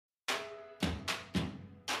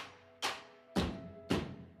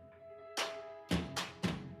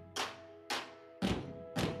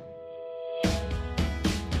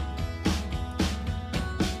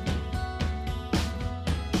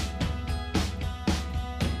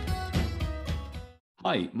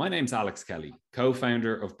Hi, my name's Alex Kelly,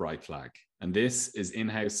 co-founder of Bright Flag, and this is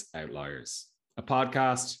In-House Outliers, a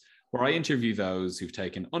podcast where I interview those who've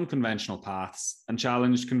taken unconventional paths and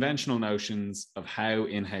challenged conventional notions of how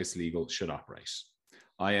in-house legal should operate.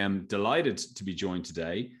 I am delighted to be joined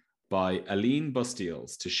today by Aline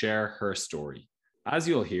Bustiels to share her story. As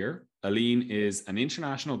you'll hear, Aline is an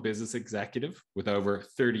international business executive with over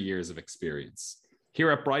 30 years of experience. Here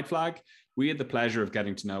at Bright Flag, we had the pleasure of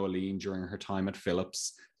getting to know Aline during her time at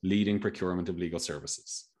Philips, leading procurement of legal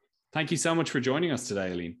services. Thank you so much for joining us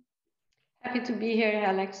today, Aline. Happy to be here,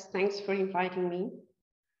 Alex. Thanks for inviting me.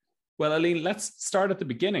 Well, Aline, let's start at the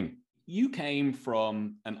beginning. You came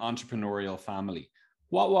from an entrepreneurial family.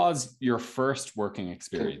 What was your first working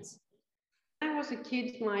experience? When I was a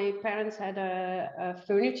kid, my parents had a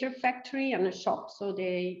furniture factory and a shop. So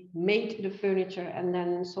they made the furniture and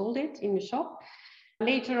then sold it in the shop.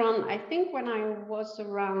 Later on, I think when I was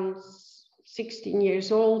around 16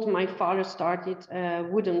 years old, my father started a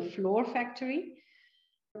wooden floor factory.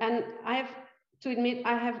 And I have to admit,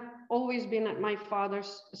 I have always been at my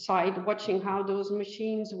father's side, watching how those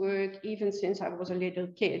machines work, even since I was a little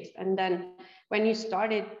kid. And then when he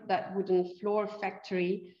started that wooden floor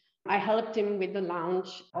factory, I helped him with the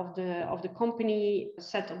launch of the company,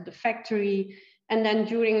 set up the factory. And then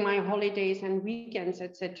during my holidays and weekends,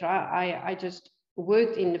 etc., I just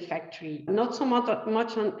worked in the factory, not so much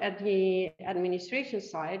at the administration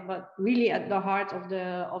side, but really at the heart of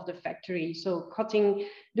the factory. So cutting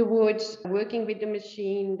the woods, working with the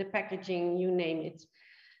machine, the packaging, you name it.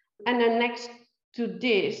 And then next to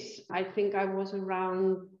this, I think I was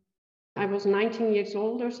 19 years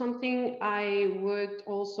old or something. I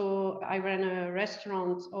ran a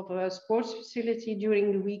restaurant of a sports facility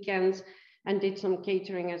during the weekends and did some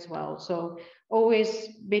catering as well. So always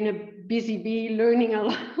been a busy bee, learning a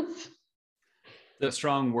lot. The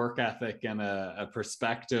strong work ethic and a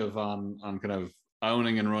perspective on kind of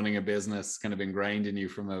owning and running a business kind of ingrained in you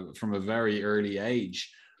from a very early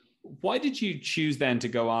age. Why did you choose then to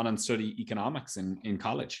go on and study economics in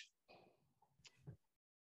college?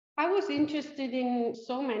 I was interested in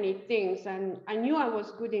so many things, and I knew I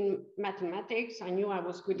was good in mathematics. I knew I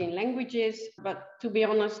was good in languages, but to be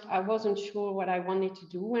honest, I wasn't sure what I wanted to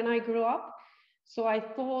do when I grew up. So I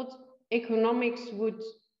thought economics would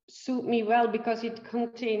suit me well because it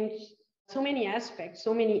contains so many aspects,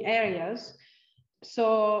 so many areas.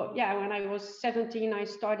 So yeah, when I was 17, I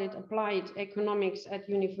started applied economics at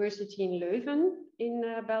University in Leuven in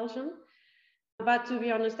Belgium. But to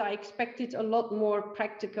be honest, I expected a lot more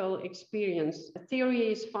practical experience.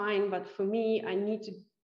 Theory is fine, but for me, I need to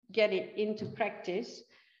get it into practice.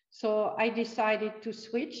 So I decided to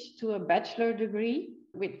switch to a bachelor degree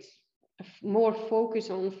with more focus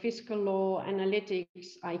on fiscal law,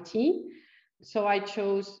 analytics, IT. So I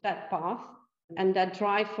chose that path, and that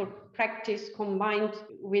drive for practice combined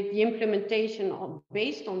with the implementation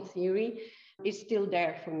based on theory is still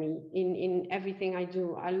there for me in everything I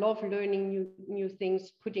do. I love learning new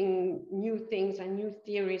things, putting new things and new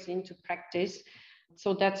theories into practice.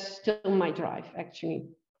 So that's still my drive, actually.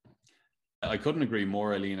 I couldn't agree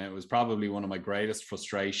more, Alina. It was probably one of my greatest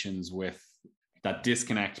frustrations with that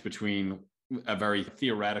disconnect between a very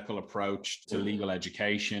theoretical approach to legal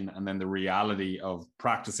education and then the reality of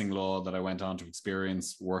practicing law that I went on to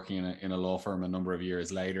experience working in a law firm a number of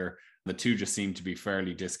years later. The two just seem to be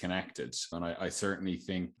fairly disconnected. And I certainly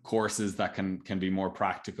think courses that can be more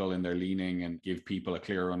practical in their leaning and give people a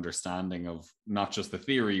clearer understanding of not just the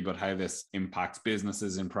theory, but how this impacts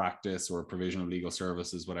businesses in practice or provision of legal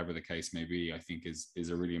services, whatever the case may be, I think is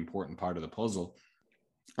a really important part of the puzzle.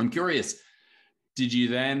 I'm curious, did you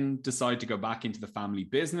then decide to go back into the family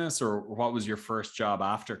business, or what was your first job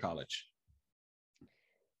after college?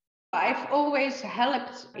 I've always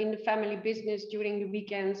helped in the family business during the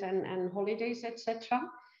weekends and holidays, etc.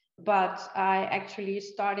 But I actually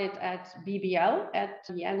started at BBL at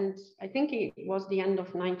the end, I think it was the end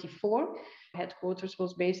of 94. Headquarters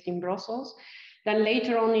was based in Brussels. Then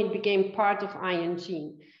later on, it became part of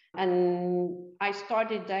ING. And I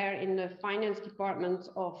started there in the finance department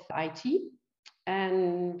of IT.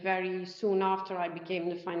 And very soon after, I became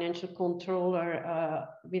the financial controller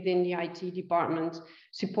within the IT department,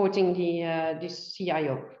 supporting the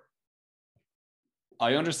CIO.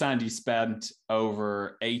 I understand you spent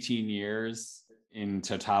over 18 years in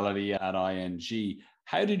totality at ING.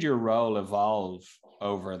 How did your role evolve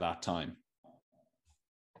over that time?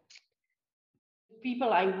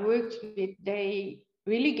 People I worked with, they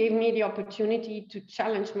really gave me the opportunity to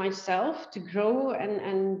challenge myself, to grow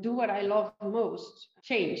and do what I love most,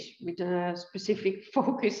 change with a specific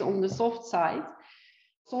focus on the soft side.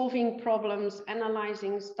 solving problems,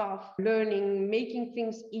 analyzing stuff, learning, making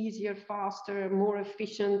things easier, faster, more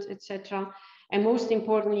efficient, etc. And most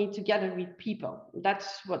importantly, together with people. That's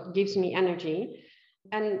what gives me energy.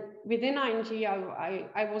 And within ING,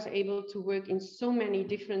 I was able to work in so many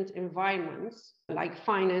different environments, like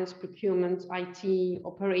finance, procurement, IT,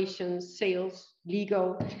 operations, sales, legal,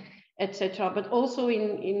 etc., but also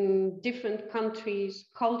in different countries,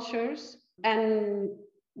 cultures, and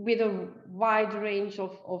with a wide range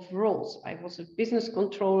of roles. I was a business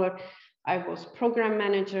controller, I was program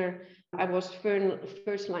manager, I was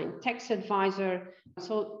first line tax advisor.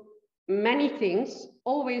 So many things,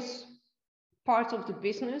 always part of the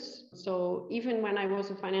business. So even when I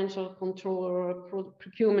was a financial controller or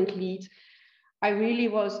procurement lead, I really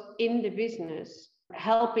was in the business,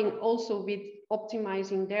 helping also with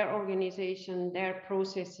optimizing their organization, their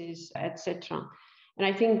processes, etc. And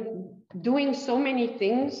I think doing so many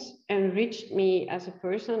things enriched me as a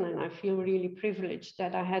person, and I feel really privileged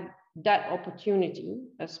that I had that opportunity,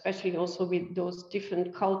 especially also with those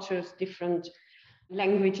different cultures, different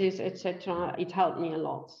languages, etc. It helped me a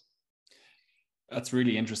lot. That's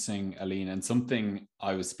really interesting, Aline, and something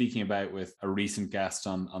I was speaking about with a recent guest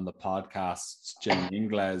on the podcast, Jenny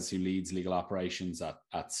Ingles, who leads legal operations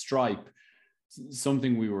at Stripe.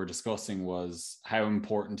 Something we were discussing was how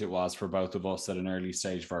important it was for both of us at an early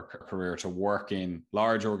stage of our career to work in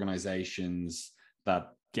large organizations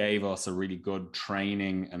that gave us a really good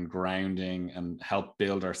training and grounding and helped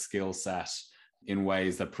build our skill set in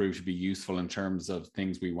ways that proved to be useful in terms of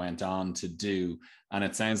things we went on to do. And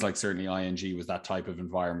it sounds like certainly ING was that type of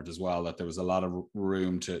environment as well, that there was a lot of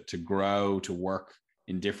room to grow, to work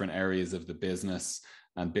in different areas of the business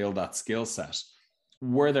and build that skill set.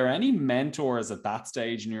 Were there any mentors at that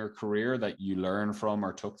stage in your career that you learned from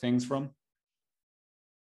or took things from?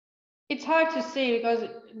 It's hard to say, because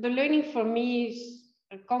the learning for me is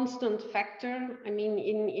a constant factor. I mean,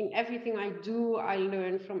 in everything I do, I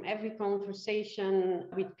learn from every conversation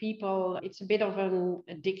with people. It's a bit of an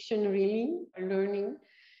addiction, really, learning.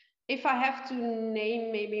 If I have to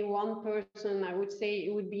name maybe one person, I would say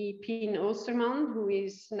it would be Pien Oosterman, who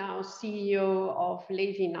is now CEO of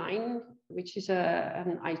Levi9, which is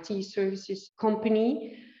an IT services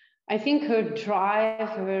company. I think her drive,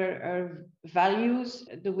 her values,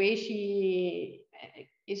 the way she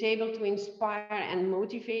is able to inspire and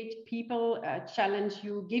motivate people, challenge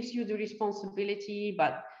you, gives you the responsibility,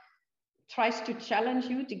 but tries to challenge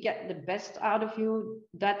you to get the best out of you.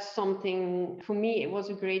 That's something, for me, it was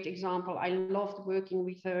a great example. I loved working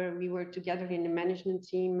with her. We were together in the management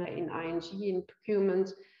team in ING, in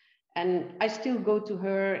procurement. And I still go to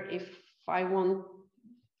her if I want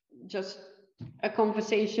just a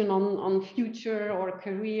conversation on future or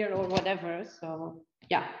career or whatever. So,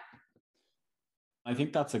 yeah. I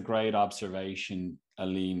think that's a great observation,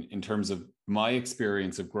 Aline, in terms of my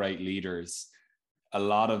experience of great leaders. A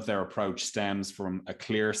lot of their approach stems from a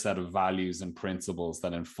clear set of values and principles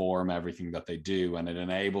that inform everything that they do. And it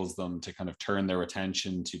enables them to kind of turn their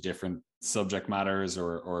attention to different subject matters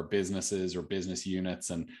or businesses or business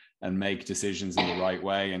units and make decisions in the right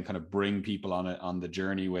way and kind of bring people on the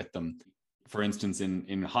journey with them. For instance,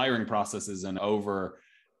 in hiring processes and over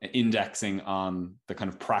indexing on the kind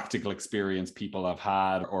of practical experience people have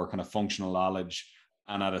had or kind of functional knowledge.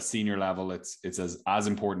 And at a senior level, it's as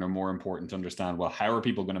important or more important to understand, well, how are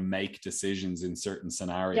people going to make decisions in certain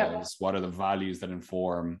scenarios? Yep. What are the values that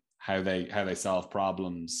inform how they solve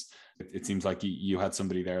problems? It seems like you had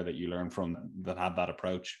somebody there that you learned from that had that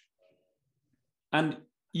approach. And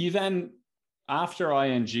you then, after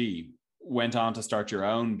ING, went on to start your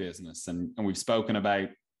own business. And we've spoken about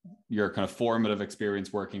your kind of formative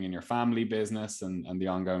experience working in your family business and the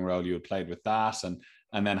ongoing role you had played with that.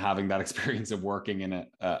 And then having that experience of working in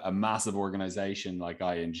a massive organization like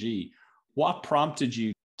ING. What prompted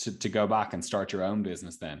you to go back and start your own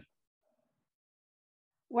business then?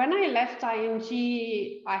 When I left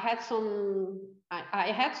ING, I had some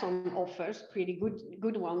offers, pretty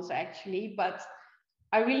good ones actually, but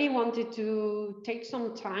I really wanted to take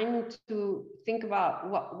some time to think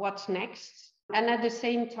about what's next. And at the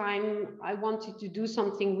same time, I wanted to do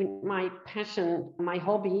something with my passion, my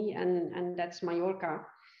hobby, and that's Mallorca,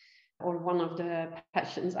 or one of the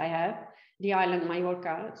passions I have, the island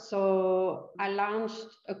Mallorca. So I launched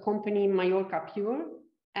a company, Mallorca Pure,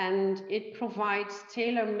 and it provides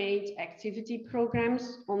tailor-made activity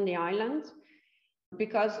programs on the island,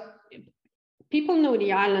 because people know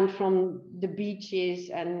the island from the beaches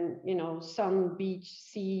and, sun, beach,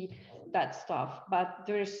 sea, that stuff. But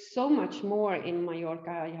there's so much more in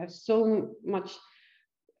Mallorca. You have so much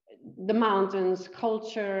the mountains,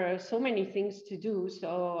 culture, so many things to do.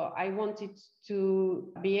 So I wanted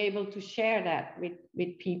to be able to share that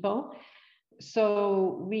with people.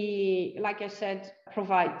 So we, like I said,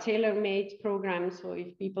 provide tailor-made programs. So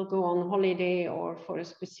if people go on holiday or for a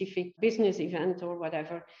specific business event or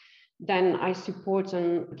whatever, then I support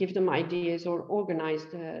and give them ideas or organize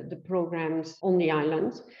the programs on the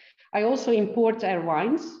island. I also import their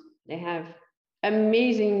wines. They have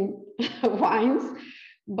amazing wines,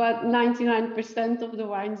 but 99% of the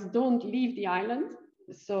wines don't leave the island.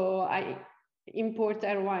 So I import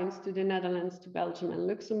their wines to the Netherlands, to Belgium and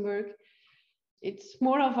Luxembourg. It's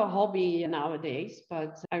more of a hobby nowadays,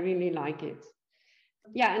 but I really like it.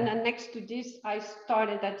 Yeah, and then next to this, I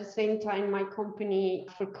started at the same time my company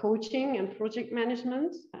for coaching and project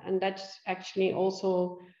management. And that's actually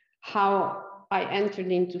also how I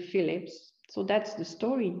entered into Philips. So that's the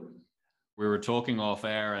story. We were talking off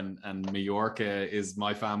air, and Mallorca is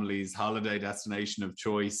my family's holiday destination of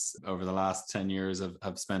choice. Over the last 10 years,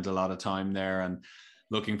 I've spent a lot of time there, and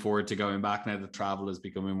looking forward to going back now that travel is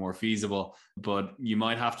becoming more feasible. But you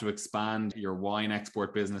might have to expand your wine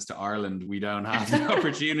export business to Ireland. We don't have the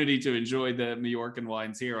opportunity to enjoy the Majorcan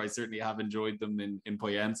wines here. I certainly have enjoyed them in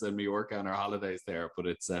Poyensa and Mallorca on our holidays there, but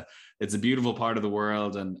it's a beautiful part of the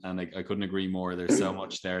world, and I couldn't agree more. There's so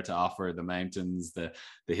much there to offer: the mountains, the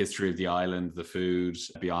history of the island, the food,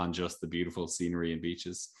 beyond just the beautiful scenery and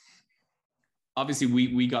beaches. Obviously,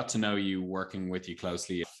 we got to know you working with you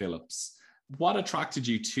closely at Philips. What attracted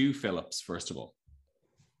you to Philips, first of all?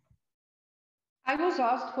 I was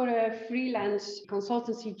asked for a freelance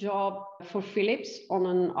consultancy job for Philips on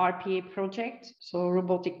an RPA project, so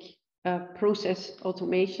robotic process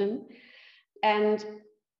automation. And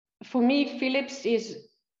for me, Philips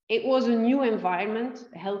it was a new environment,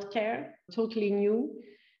 healthcare, totally new.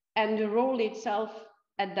 And the role itself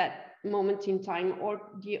at that moment in time, or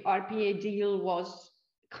the RPA deal, was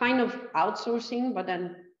kind of outsourcing, but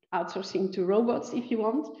then outsourcing to robots, if you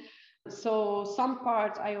want. So some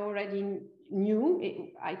parts I already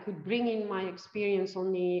knew. I could bring in my experience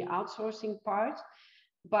on the outsourcing part,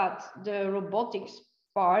 but the robotics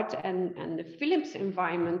part and the Philips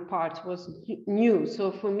environment part was new.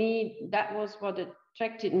 So for me, that was what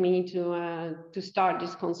attracted me to start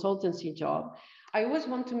this consultancy job. I always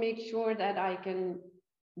want to make sure that I can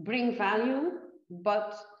bring value,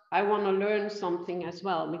 but I want to learn something as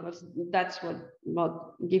well, because that's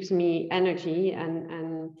what gives me energy.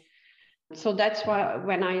 And so that's why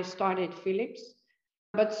when I started Philips.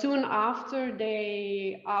 But soon after,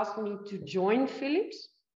 they asked me to join Philips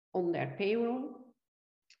on their payroll.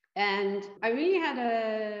 And I really had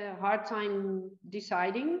a hard time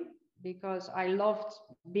deciding, because I loved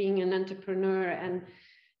being an entrepreneur and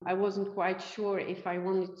I wasn't quite sure if I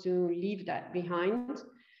wanted to leave that behind.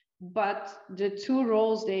 But the two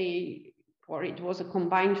roles it was a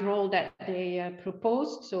combined role that they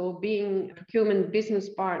proposed. So being procurement business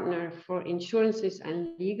partner for insurances and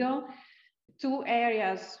legal, two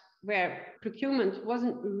areas where procurement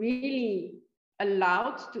wasn't really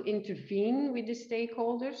allowed to intervene with the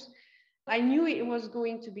stakeholders. I knew it was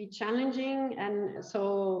going to be challenging, and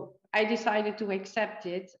so I decided to accept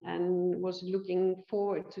it and was looking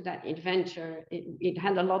forward to that adventure. It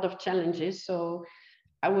had a lot of challenges, so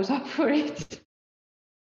I was up for it.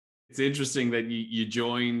 It's interesting that you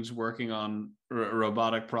joined working on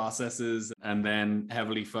robotic processes and then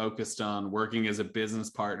heavily focused on working as a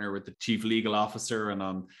business partner with the chief legal officer and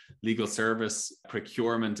on legal service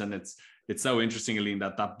procurement. And it's so interesting, Aline,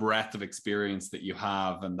 that breadth of experience that you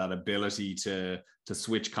have and that ability to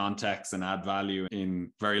switch contexts and add value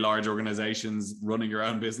in very large organizations, running your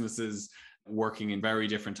own businesses, working in very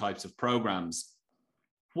different types of programs.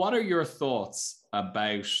 What are your thoughts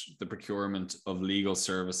about the procurement of legal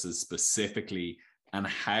services specifically, and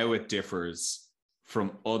how it differs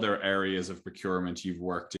from other areas of procurement you've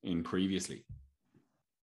worked in previously?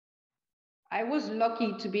 I was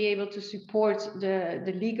lucky to be able to support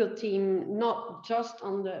the legal team, not just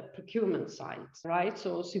on the procurement side, right?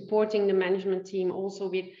 So supporting the management team also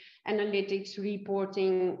with analytics,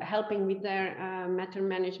 reporting, helping with their matter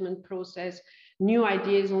management process, new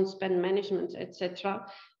ideas on spend management, etc.,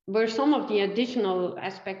 were some of the additional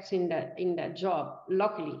aspects in that job,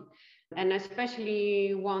 luckily. And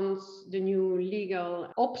especially once the new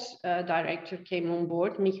legal ops director came on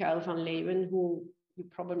board, Michael van Leeuwen, who you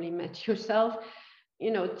probably met yourself.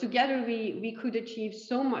 Together we could achieve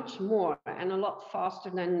so much more and a lot faster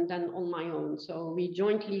than on my own. So we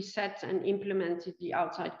jointly set and implemented the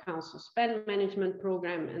outside counsel spend management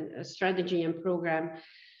program and a strategy and program.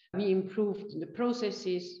 We improved the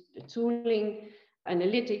processes, the tooling,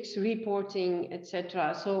 analytics, reporting,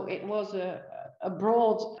 etc. So it was a a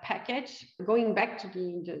broad package. Going back to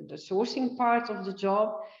the sourcing part of the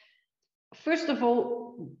job, first of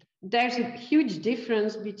all, there's a huge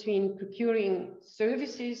difference between procuring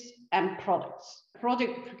services and products.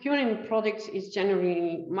 Procuring products is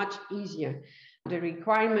generally much easier. The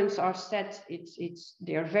requirements are set,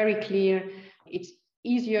 they are very clear. It's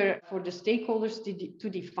easier for the stakeholders to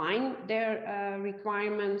define their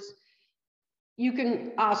requirements. You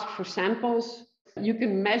can ask for samples, you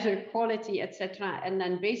can measure quality, etc. And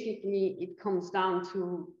then basically it comes down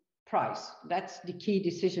to price. That's the key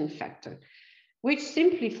decision factor, which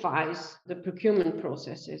simplifies the procurement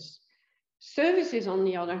processes. Services, on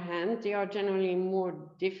the other hand, they are generally more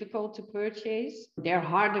difficult to purchase. They're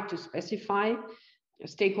harder to specify.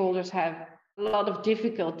 Stakeholders have a lot of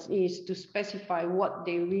difficulties to specify what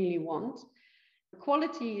they really want.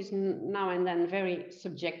 Quality is now and then very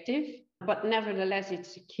subjective, but nevertheless,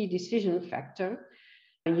 it's a key decision factor.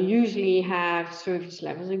 You usually have service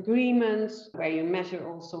levels agreements where you measure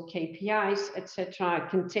also KPIs, etc.,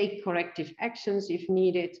 can take corrective actions if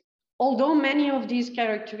needed. Although many of these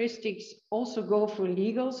characteristics also go for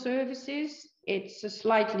legal services, it's a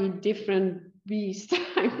slightly different beast,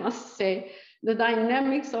 I must say. The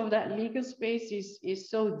dynamics of that legal space is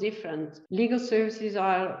so different. Legal services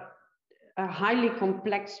are highly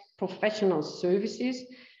complex professional services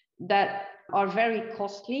that are very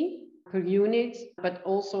costly per unit, but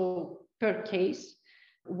also per case.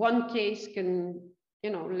 One case can,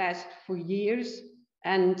 last for years,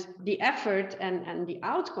 and the effort and the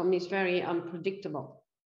outcome is very unpredictable.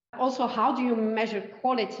 Also, how do you measure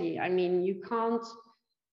quality? I mean, you can't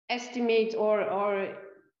estimate or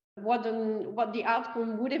what the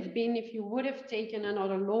outcome would have been if you would have taken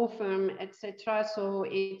another law firm, etc. So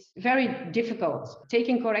it's very difficult.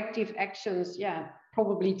 Taking corrective actions,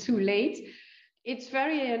 probably too late. It's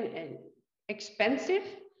very expensive,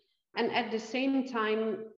 and at the same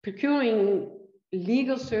time, procuring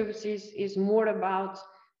legal services is more about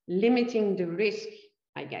limiting the risk,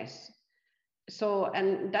 I guess. So,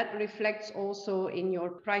 and that reflects also in your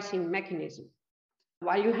pricing mechanism.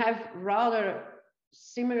 While you have rather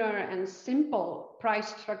similar and simple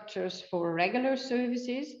price structures for regular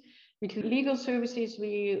services, with legal services,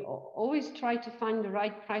 we always try to find the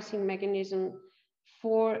right pricing mechanism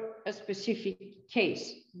for a specific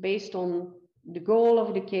case based on the goal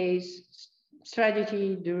of the case,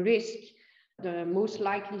 strategy, the risk, the most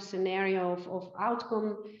likely scenario of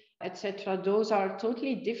outcome, etc. Those are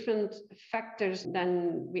totally different factors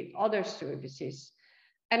than with other services.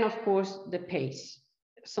 And of course, the pace.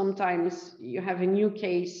 Sometimes you have a new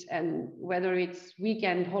case, and whether it's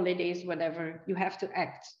weekend, holidays, whatever, you have to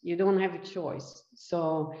act. You don't have a choice.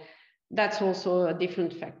 So that's also a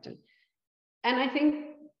different factor. And I think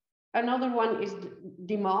another one is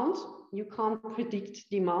demand. You can't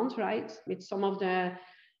predict demand, right? With some of the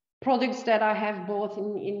products that I have bought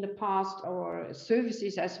in the past, or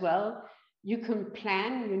services as well, you can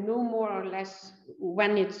plan, you know more or less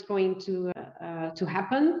when it's going to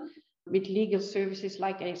happen. With legal services,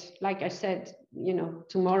 like I said,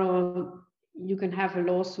 tomorrow you can have a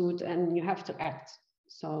lawsuit and you have to act.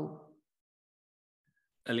 So,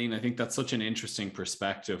 Aline, I think that's such an interesting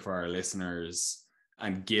perspective for our listeners.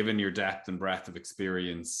 And given your depth and breadth of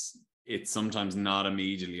experience, it's sometimes not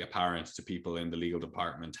immediately apparent to people in the legal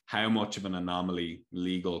department how much of an anomaly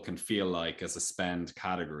legal can feel like as a spend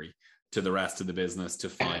category to the rest of the business, to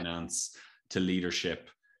finance, to leadership.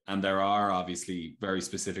 And there are obviously very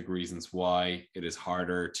specific reasons why it is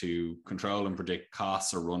harder to control and predict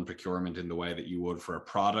costs or run procurement in the way that you would for a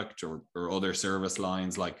product or other service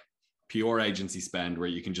lines like pure agency spend, where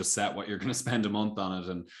you can just set what you're going to spend a month on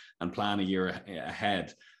it and plan a year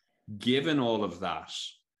ahead. Given all of that,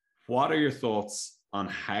 what are your thoughts on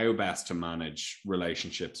how best to manage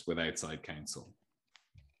relationships with outside counsel?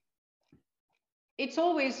 It's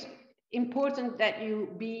always important that you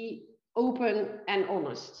be open and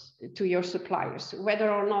honest to your suppliers,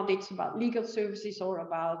 whether or not it's about legal services or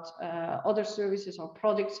about other services or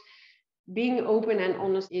products. Being open and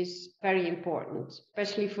honest is very important,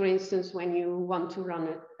 especially, for instance, when you want to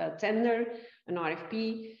run a tender, an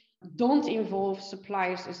RFP. Don't involve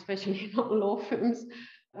suppliers, especially not law firms,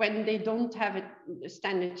 when they don't have a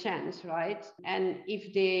standard chance, right? And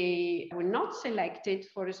if they were not selected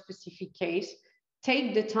for a specific case,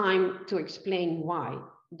 take the time to explain why.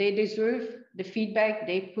 They deserve the feedback.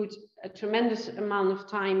 They put a tremendous amount of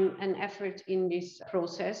time and effort in this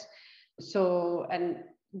process. So, and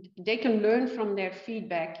they can learn from their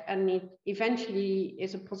feedback, and it eventually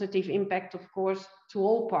is a positive impact, of course, to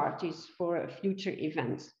all parties for future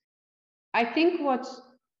events. I think what's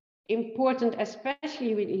important,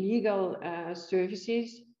 especially with legal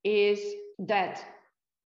services, is that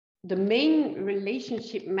the main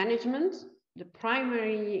relationship management, the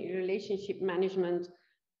primary relationship management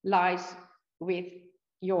lies with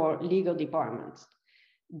your legal department.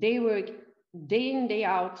 They work day in, day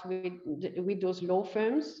out with those law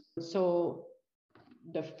firms. So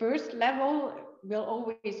the first level will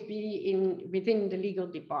always be within the legal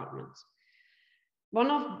department. One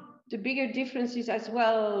of the bigger differences as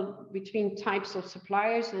well between types of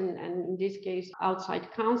suppliers and in this case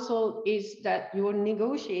outside counsel is that you're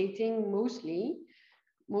negotiating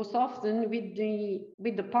most often with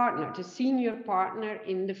the partner, the senior partner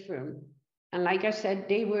in the firm. And like I said,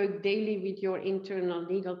 they work daily with your internal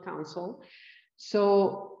legal counsel.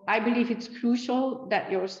 So I believe it's crucial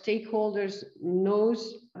that your stakeholders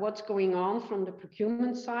knows what's going on from the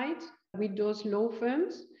procurement side with those law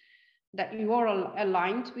firms, that you are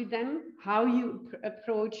aligned with them, how you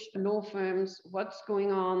approach law firms, what's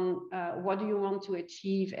going on, what do you want to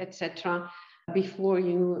achieve, etc., before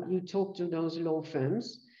you talk to those law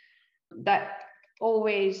firms. That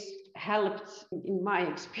always helped in my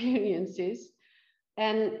experiences.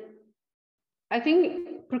 And I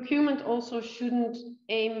think procurement also shouldn't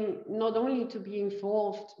aim not only to be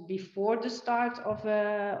involved before the start of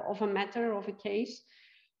a matter, of a case,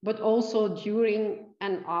 but also during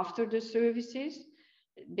and after the services.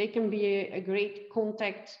 They can be a great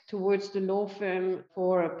contact towards the law firm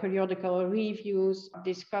for periodical reviews,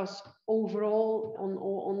 discuss overall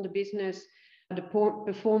on the business, the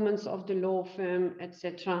performance of the law firm,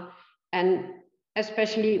 etc. And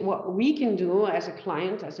especially what we can do as a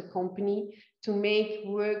client, as a company, to make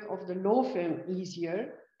work of the law firm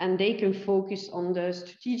easier, and they can focus on the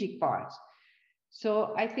strategic part.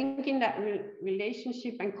 So I think in that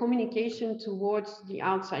relationship and communication towards the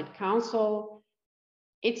outside counsel,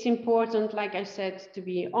 it's important, like I said, to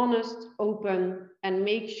be honest, open, and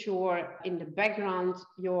make sure in the background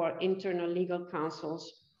your internal legal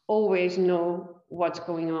counsels always know what's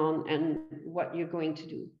going on and what you're going to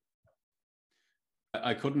do.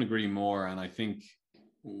 I couldn't agree more. And I think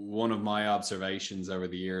one of my observations over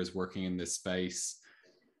the years working in this space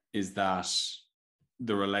is that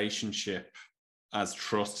the relationship as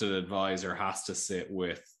trusted advisor has to sit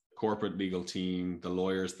with corporate legal team, the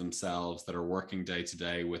lawyers themselves that are working day to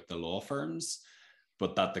day with the law firms,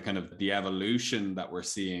 but that the evolution that we're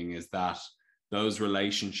seeing is that those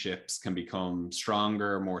relationships can become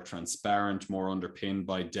stronger, more transparent, more underpinned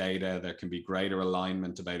by data. There can be greater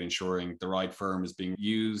alignment about ensuring the right firm is being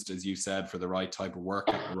used, as you said, for the right type of work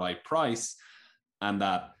at the right price. And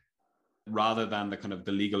that rather than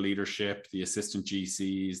the legal leadership, the assistant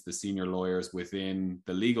GCs, the senior lawyers within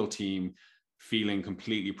the legal team feeling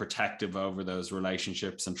completely protective over those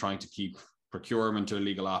relationships and trying to keep procurement or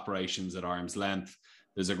legal operations at arm's length,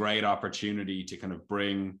 there's a great opportunity to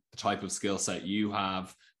bring the type of skill set you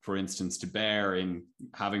have, for instance, to bear in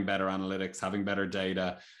having better analytics, having better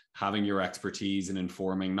data, having your expertise in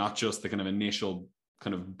informing not just the initial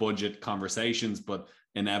budget conversations, but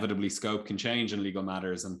inevitably scope can change in legal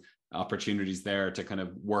matters and opportunities there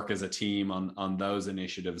to work as a team on those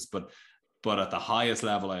initiatives. But at the highest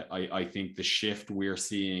level, I think the shift we're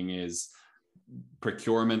seeing is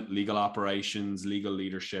procurement, legal operations, legal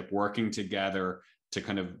leadership working together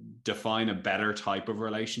to define a better type of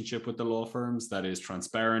relationship with the law firms that is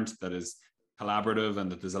transparent, that is collaborative, and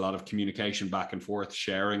that there's a lot of communication back and forth,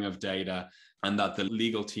 sharing of data, and that the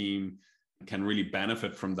legal team can really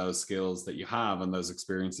benefit from those skills that you have and those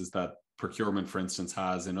experiences that procurement, for instance,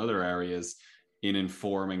 has in other areas in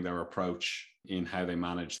informing their approach in how they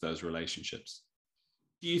manage those relationships.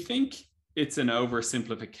 Do you think it's an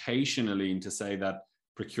oversimplification, Aline, to say that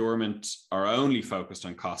procurement are only focused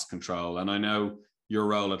on cost control? And I know your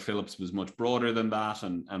role at Philips was much broader than that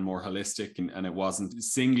and more holistic, and it wasn't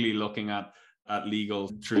singly looking at legal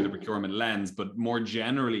through the procurement lens, but more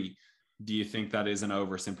generally, do you think that is an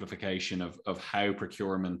oversimplification of how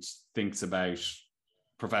procurement thinks about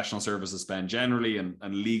professional services spend generally and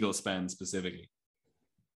legal spend specifically?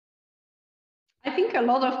 I think a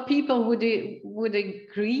lot of people would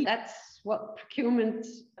agree that's what procurement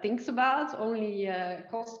thinks about, only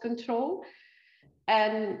cost control.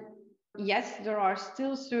 And yes, there are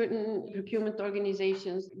still certain procurement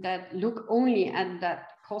organizations that look only at that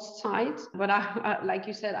cost side. But like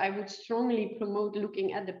you said, I would strongly promote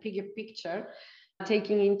looking at the bigger picture,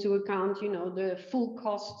 taking into account, the full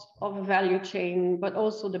cost of a value chain, but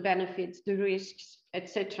also the benefits, the risks,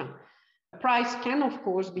 etc. Price can, of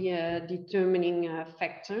course, be a determining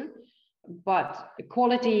factor, but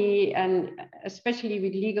quality, and especially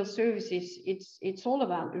with legal services, it's all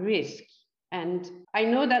about risk. And I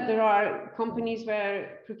know that there are companies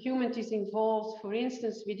where procurement is involved, for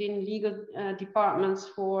instance, within legal departments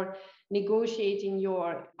for negotiating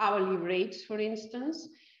your hourly rates, for instance.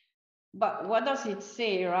 But what does it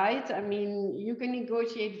say, right? I mean, you can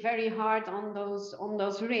negotiate very hard on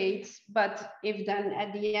those rates, but if then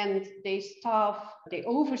at the end they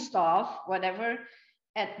overstaff, whatever,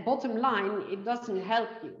 at bottom line, it doesn't help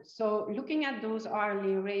you. So looking at those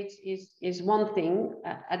hourly rates is one thing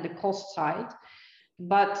at the cost side.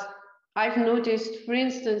 But I've noticed, for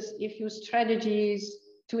instance, if your strategy is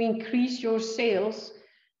to increase your sales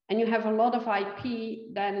and you have a lot of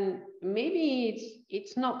IP, then maybe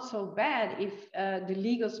it's not so bad if the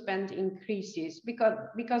legal spend increases,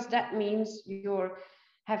 because that means you're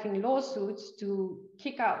having lawsuits to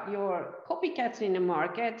kick out your copycats in the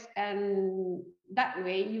market, and that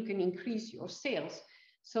way you can increase your sales.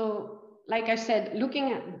 So like I said,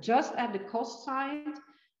 looking at just at the cost side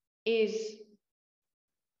is,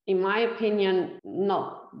 in my opinion,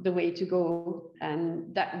 not the way to go.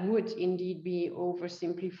 And that would indeed be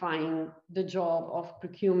oversimplifying the job of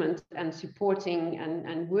procurement and supporting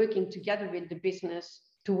and working together with the business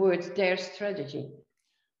towards their strategy.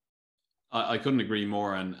 I couldn't agree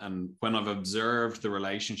more. And when I've observed the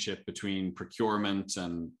relationship between procurement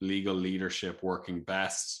and legal leadership working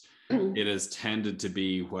best, it has tended to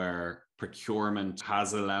be where procurement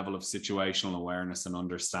has a level of situational awareness and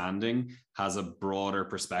understanding, has a broader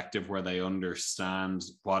perspective where they understand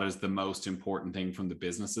what is the most important thing from the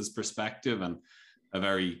business's perspective. And a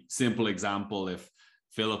very simple example, if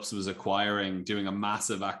Philips was doing a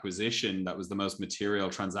massive acquisition that was the most material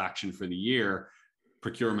transaction for the year,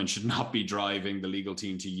 procurement should not be driving the legal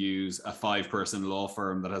team to use a 5-person law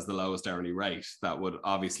firm that has the lowest hourly rate. That would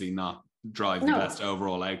obviously not drive the best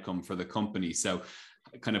overall outcome for the company. So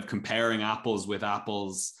kind of comparing apples with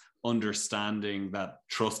apples, understanding that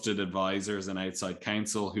trusted advisors and outside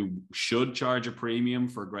counsel who should charge a premium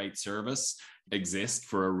for great service exist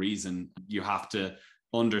for a reason. You have to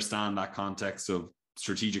understand that context of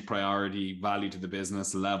strategic priority, value to the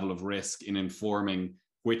business, level of risk in informing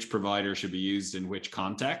which provider should be used in which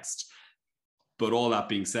context. But all that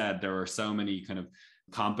being said, there are so many kind of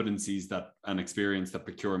competencies and experience that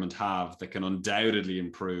procurement have that can undoubtedly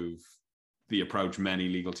improve the approach many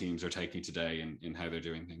legal teams are taking today in how they're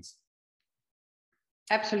doing things.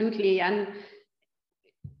 Absolutely. And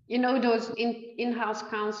you know, those in-house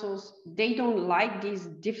counsels, they don't like these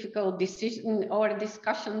difficult decisions or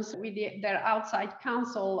discussions with their outside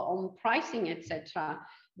counsel on pricing, etc.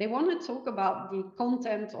 They want to talk about the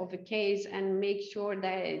content of a case and make sure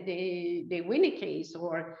that they win a case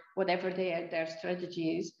or whatever their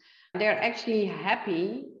strategy is. They're actually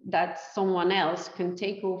happy that someone else can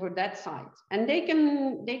take over that side, and they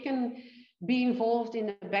can be involved in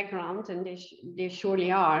the background, and they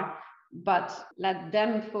surely are. But let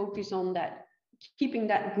them focus on that, keeping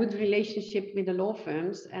that good relationship with the law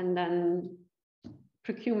firms, and then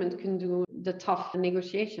procurement can do the tough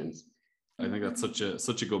negotiations. I think that's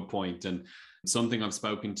such a good point, and something I've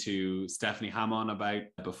spoken to Stephanie Hammond about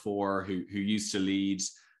before, who used to lead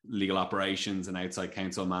legal operations and outside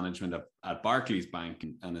counsel management at Barclays Bank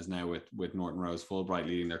and is now with Norton Rose Fulbright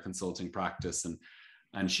leading their consulting practice.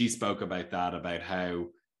 And she spoke about how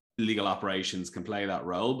legal operations can play that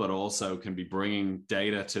role, but also can be bringing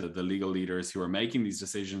data to the legal leaders who are making these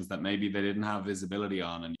decisions that maybe they didn't have visibility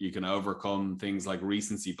on. And you can overcome things like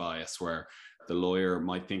recency bias, where the lawyer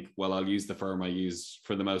might think, well, I'll use the firm I used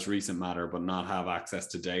for the most recent matter, but not have access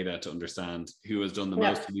to data to understand who has done the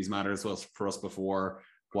most of these matters for us before,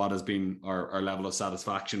 what has been our level of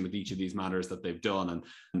satisfaction with each of these matters that they've done.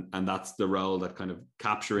 And that's the role that kind of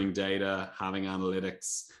capturing data, having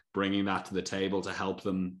analytics, bringing that to the table to help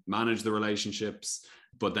them manage the relationships.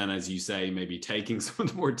 But then, as you say, maybe taking some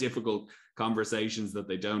of the more difficult conversations that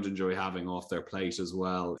they don't enjoy having off their plate as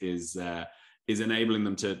well is enabling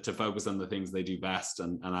them to focus on the things they do best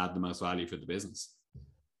and add the most value for the business.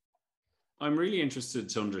 I'm really interested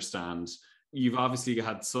to understand, you've obviously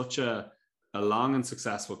had such a long and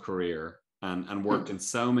successful career and worked in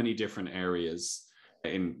so many different areas,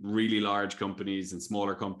 in really large companies and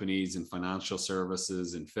smaller companies, in financial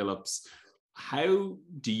services, in Philips. How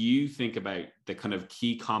do you think about the kind of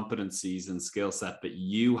key competencies and skill set that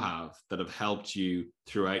you have that have helped you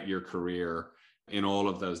throughout your career in all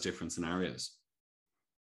of those different scenarios?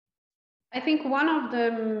 I think one of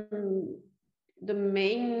the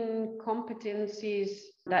main competencies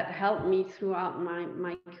that helped me throughout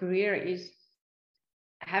my career is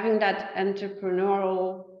having that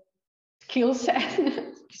entrepreneurial skill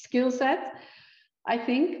set, I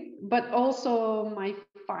think, but also my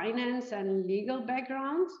finance and legal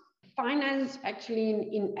background. Finance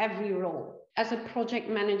actually in every role. as a project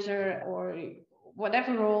manager or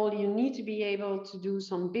whatever role, you need to be able to do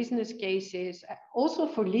some business cases. Also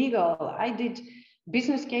for legal, I did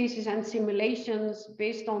business cases and simulations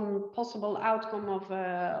based on possible outcome of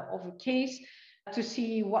a case to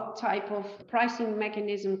see what type of pricing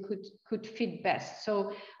mechanism could fit best.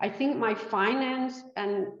 So I think my finance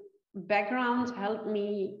and background helped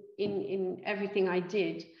me in everything I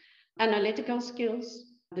did. Analytical skills,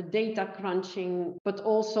 the data crunching, but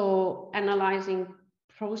also analyzing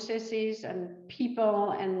processes and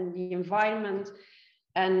people and the environment,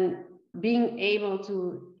 and being able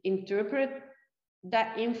to interpret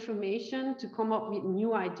that information to come up with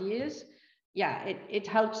new ideas. Yeah, it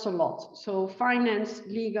helps a lot. So finance,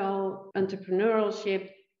 legal, entrepreneurship,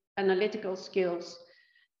 analytical skills,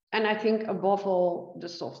 and I think above all, the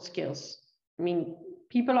soft skills. I mean,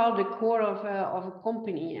 people are the core of a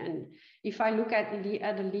company. And if I look at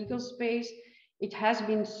the legal space, it has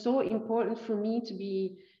been so important for me to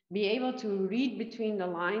be able to read between the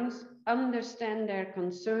lines, understand their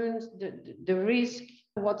concerns, the risk,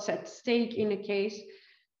 what's at stake in a case,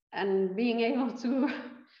 and being able to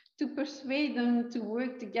persuade them to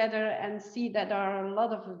work together and see that there are a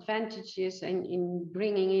lot of advantages in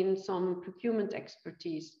bringing in some procurement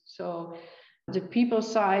expertise. So the people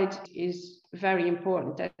side is very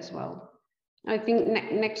important as well. I think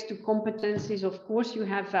next to competencies, of course, you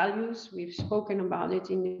have values. We've spoken about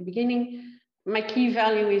it in the beginning. My key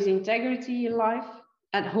value is integrity in life,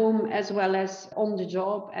 at home as well as on the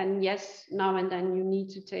job. And yes, now and then you need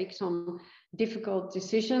to take some difficult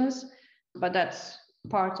decisions, but that's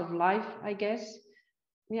part of life, I guess.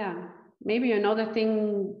 Yeah, maybe another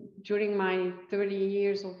thing during my 30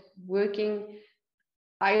 years of working,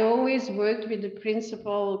 I always worked with the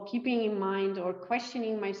principle, keeping in mind or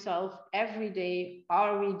questioning myself every day,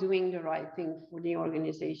 are we doing the right thing for the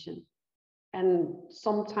organization? And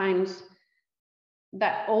sometimes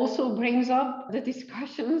that also brings up the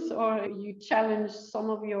discussions, or you challenge some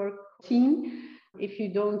of your team if you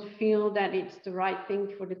don't feel that it's the right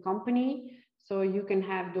thing for the company. So you can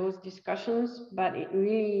have those discussions, but it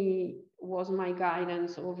really was my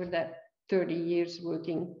guidance over that 30 years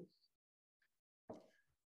working.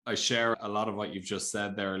 I share a lot of what you've just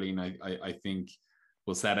said there, Aline. I think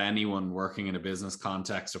will set anyone working in a business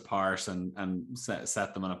context apart and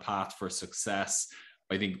set them on a path for success.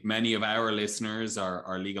 I think many of our listeners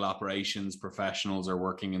are legal operations professionals, are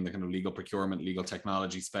working in the kind of legal procurement, legal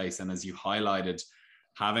technology space. And as you highlighted,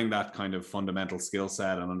 having that kind of fundamental skill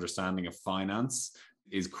set and understanding of finance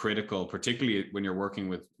is critical, particularly when you're working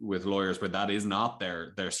with lawyers where that is not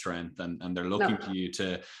their strength, and they're looking to you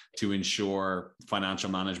to ensure financial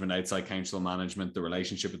management, outside counsel management, the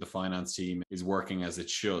relationship with the finance team is working as it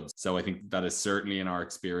should. So I think that is certainly, in our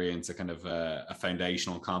experience, a kind of a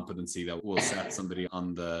foundational competency that will set somebody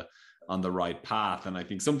on the right path. And I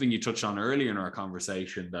think something you touched on earlier in our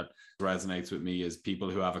conversation that resonates with me is people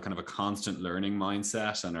who have a kind of a constant learning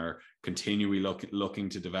mindset and are continually looking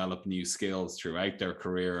to develop new skills throughout their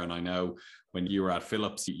career. And I know when you were at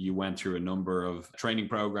Philips, you went through a number of training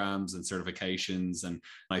programs and certifications. And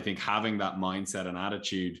I think having that mindset and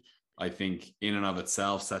attitude, I think in and of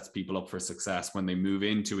itself sets people up for success when they move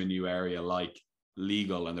into a new area like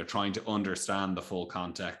legal and they're trying to understand the full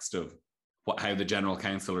context of how the general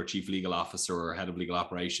counsel or chief legal officer or head of legal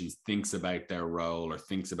operations thinks about their role or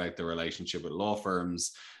thinks about their relationship with law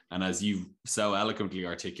firms. And as you've so eloquently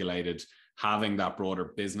articulated, having that broader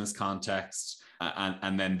business context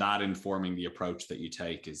and then that informing the approach that you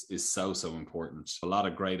take is so important. A lot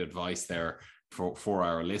of great advice there for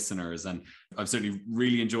our listeners. And I've certainly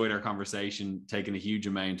really enjoyed our conversation, taken a huge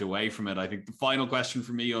amount away from it. I think the final question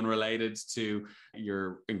for me, unrelated to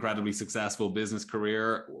your incredibly successful business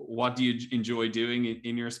career, what do you enjoy doing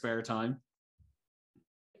in your spare time?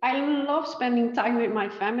 I love spending time with my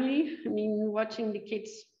family. I mean, watching the kids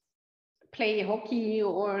play hockey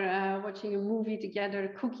or watching a movie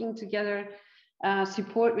together, cooking together,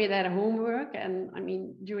 support with their homework. And I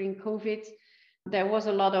mean, during COVID, there was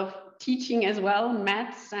a lot of teaching as well,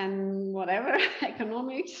 maths and whatever,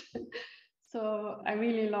 economics. So I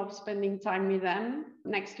really love spending time with them.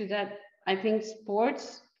 Next to that, I think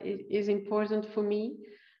sports is important for me,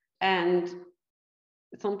 and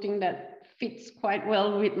something that fits quite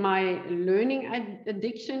well with my learning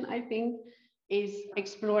addiction, I think, is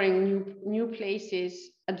exploring new places,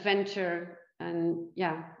 adventure. And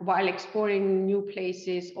yeah, while exploring new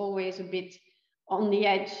places, always a bit on the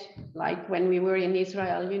edge, like when we were in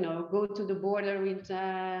Israel, go to the border with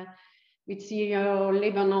Syria or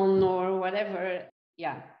Lebanon or whatever.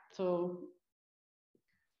 Yeah, so.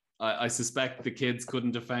 I suspect the kids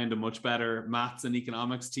couldn't have found a much better maths and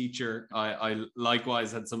economics teacher. I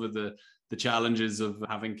likewise had some of the the challenges of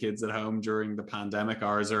having kids at home during the pandemic.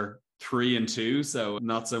 Ours are 3 and 2, so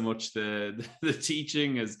not so much the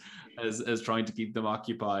teaching as trying to keep them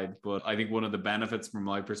occupied. But I think one of the benefits from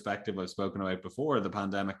my perspective, I've spoken about before, the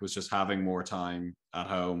pandemic, was just having more time at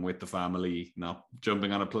home with the family, not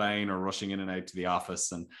jumping on a plane or rushing in and out to the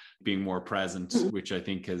office, and being more present, which I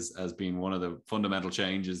think has been one of the fundamental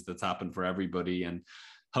changes that's happened for everybody. And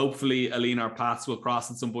hopefully, Aline, our paths will cross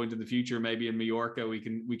at some point in the future. Maybe in Mallorca, we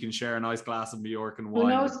can share a nice glass of Mallorcan wine. Who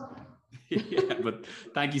knows? Yeah, but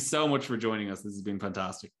thank you so much for joining us. This has been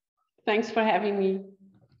fantastic. Thanks for having me.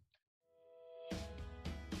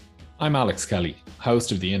 I'm Alex Kelly,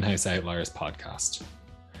 host of the In-House Outliers podcast.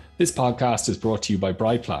 This podcast is brought to you by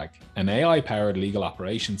Brightflag, an AI-powered legal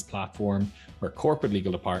operations platform where corporate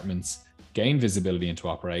legal departments gain visibility into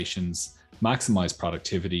operations, maximize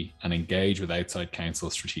productivity, and engage with outside counsel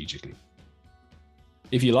strategically.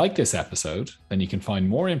 If you like this episode, then you can find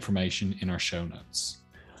more information in our show notes.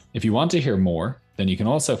 If you want to hear more, then you can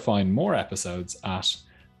also find more episodes at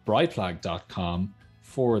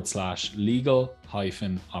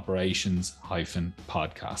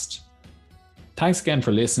brightflag.com/legal-operations-podcast. Thanks again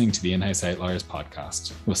for listening to the In-House Outliers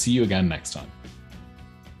podcast. We'll see you again next time.